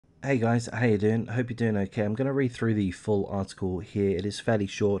Hey guys, how you doing? Hope you're doing okay. I'm going to read through the full article here. It is fairly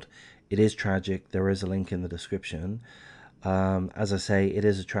short. It is tragic. There is a link in the description. As I say, it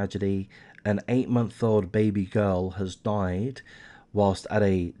is a tragedy. An 8-month-old baby girl has died whilst at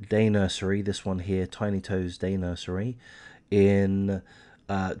a day nursery. This one here, Tiny Toes Day Nursery, in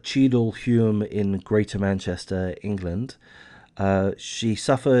Cheadle in Greater Manchester, England. She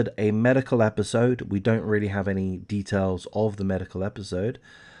suffered a medical episode. We don't really have any details of the medical episode,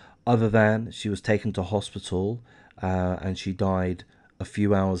 other than she was taken to hospital and she died a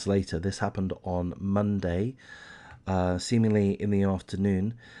few hours later. This happened on Monday, seemingly in the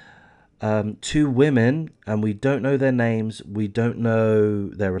afternoon. Two women, and we don't know their names, we don't know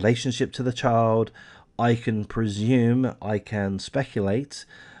their relationship to the child. I can presume, I can speculate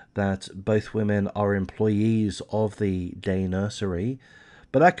that both women are employees of the day nursery,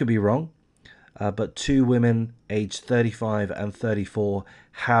 but that could be wrong. But two women aged 35 and 34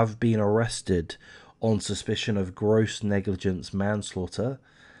 have been arrested on suspicion of gross negligence manslaughter.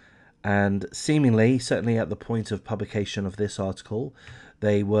 And seemingly, certainly at the point of publication of this article,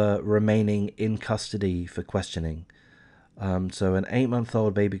 they were remaining in custody for questioning. So an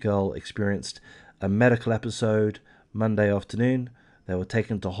 8-month-old baby girl experienced a medical episode Monday afternoon. They were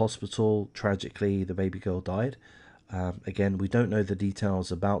taken to hospital. Tragically, the baby girl died. Again, we don't know the details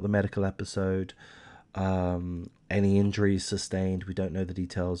about the medical episode, any injuries sustained. We don't know the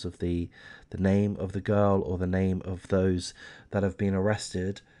details of the name of the girl or the name of those that have been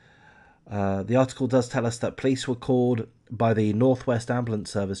arrested. The article does tell us that police were called by the Northwest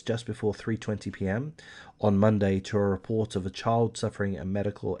Ambulance Service just before 3:20 p.m. on Monday to a report of a child suffering a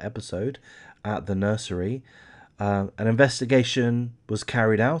medical episode at the nursery. An investigation was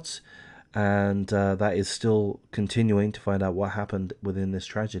carried out, and that is still continuing to find out what happened within this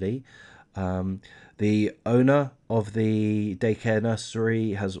tragedy. The owner of the daycare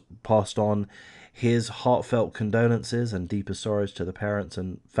nursery has passed on his heartfelt condolences and deepest sorrows to the parents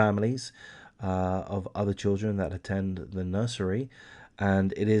and families of other children that attend the nursery,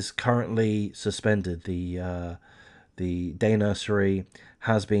 and it is currently suspended. The day nursery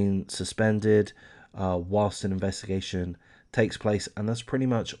has been suspended whilst an investigation takes place, and that's pretty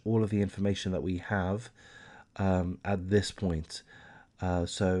much all of the information that we have at this point.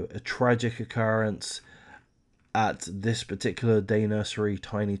 So a tragic occurrence at this particular day nursery,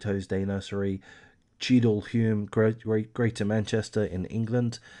 Tiny Toes Day Nursery, Cheadle Greater Manchester in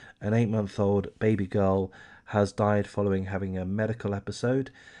England. An 8-month-old baby girl has died following having a medical episode,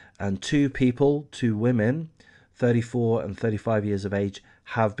 and two women, 34 and 35 years of age,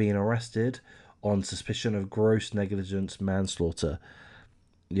 have been arrested on suspicion of gross negligence manslaughter.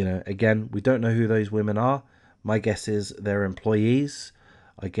 Again, we don't know who those women are. My guess is they're employees.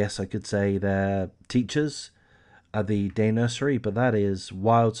 I guess I could say they're teachers at the day nursery, but that is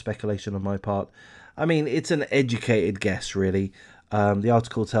wild speculation on my part. I mean, it's an educated guess, really. The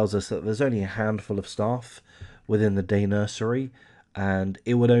article tells us that there's only a handful of staff within the day nursery, and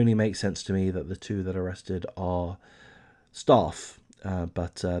it would only make sense to me that the two that are arrested are staff,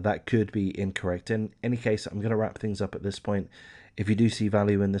 but that could be incorrect. In any case, I'm going to wrap things up at this point. If you do see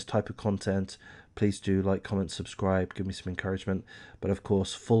value in this type of content, please do like, comment, subscribe, give me some encouragement. But of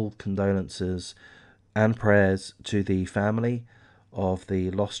course, full condolences and prayers to the family of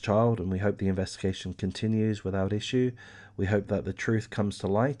the lost child, and we hope the investigation continues without issue. We hope that the truth comes to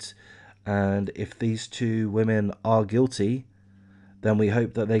light, and if these two women are guilty, then we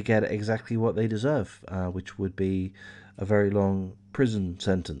hope that they get exactly what they deserve, which would be a very long prison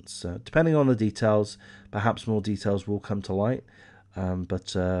sentence. Depending on the details, perhaps more details will come to light,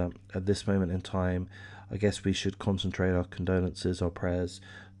 but at this moment in time, I guess we should concentrate our condolences, our prayers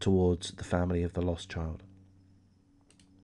towards the family of the lost child.